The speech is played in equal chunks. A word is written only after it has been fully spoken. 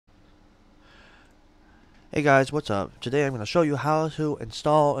Hey guys, what's up? Today I'm going to show you how to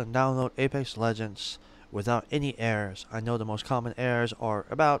install and download Apex Legends without any errors. I know the most common errors are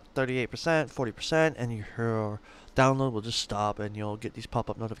about 38%, 40%, and your download will just stop and you'll get these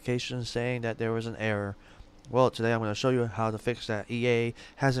pop-up notifications saying that there was an error. Well, today I'm going to show you how to fix that. EA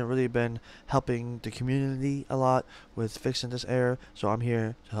hasn't really been helping the community a lot with fixing this error, so I'm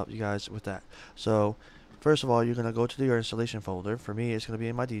here to help you guys with that. So, first of all, you're going to go to your installation folder. For me, it's going to be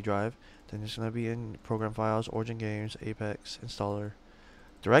in my D drive. Then it's going to be in Program Files, Origin Games, Apex, Installer,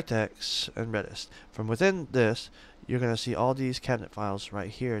 DirectX, and Redis. From within this, you're going to see all these cabinet files right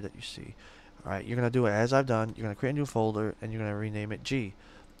here that you see. Alright, you're going to do it as I've done. You're going to create a new folder, and you're going to rename it G.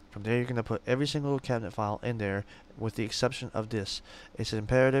 From there, you're going to put every single cabinet file in there, with the exception of this. It's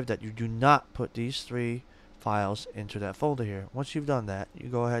imperative that you do not put these three files into that folder here. Once you've done that, you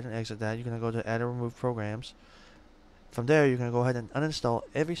go ahead and exit that. You're going to go to Add or Remove Programs. From there, you're going to go ahead and uninstall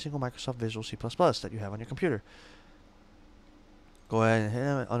every single Microsoft Visual C++ that you have on your computer. Go ahead and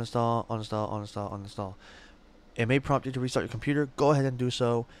hit uninstall, uninstall, uninstall, uninstall. It may prompt you to restart your computer. Go ahead and do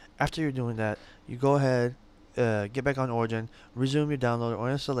so. After you're doing that, you go ahead, get back on Origin, resume your download or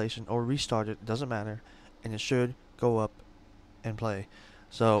installation, or restart it. Doesn't matter, and it should go up and play.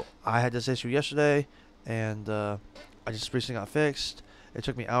 So I had this issue yesterday, and I just recently got fixed. It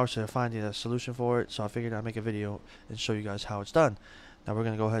took me hours to find the solution for it, so I figured I'd make a video and show you guys how it's done. Now we're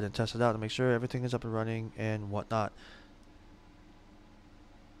going to go ahead and test it out to make sure everything is up and running and whatnot.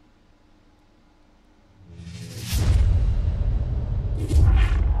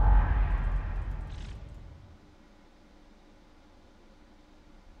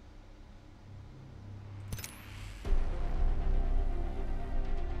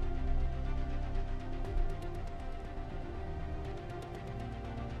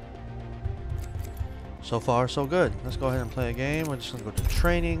 So far, so good. Let's go ahead and play a game. We're just going to go to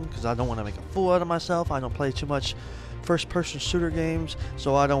training because I don't want to make a fool out of myself. I don't play too much first-person shooter games,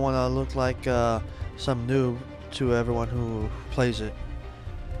 so I don't want to look like some noob to everyone who plays it.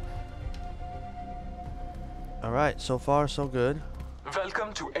 Alright, so far, so good.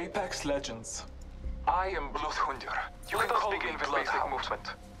 Welcome to Apex Legends. I am Bloodhunter. You can call me Bloodhound. Movement.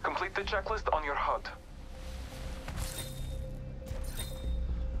 Complete the checklist on your HUD.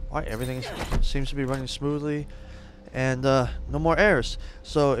 Alright, everything seems to be running smoothly, and no more errors.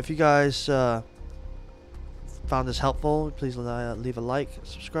 So if you guys found this helpful, please leave a like,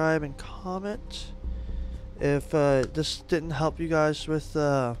 subscribe, and comment. If this didn't help you guys with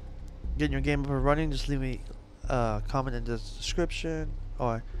getting your game up and running, just leave me a comment in the description,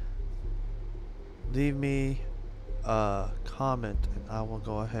 or leave me a comment, and I will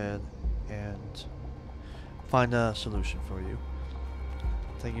go ahead and find a solution for you.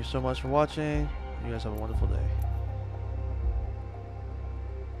 Thank you so much for watching. You guys have a wonderful day.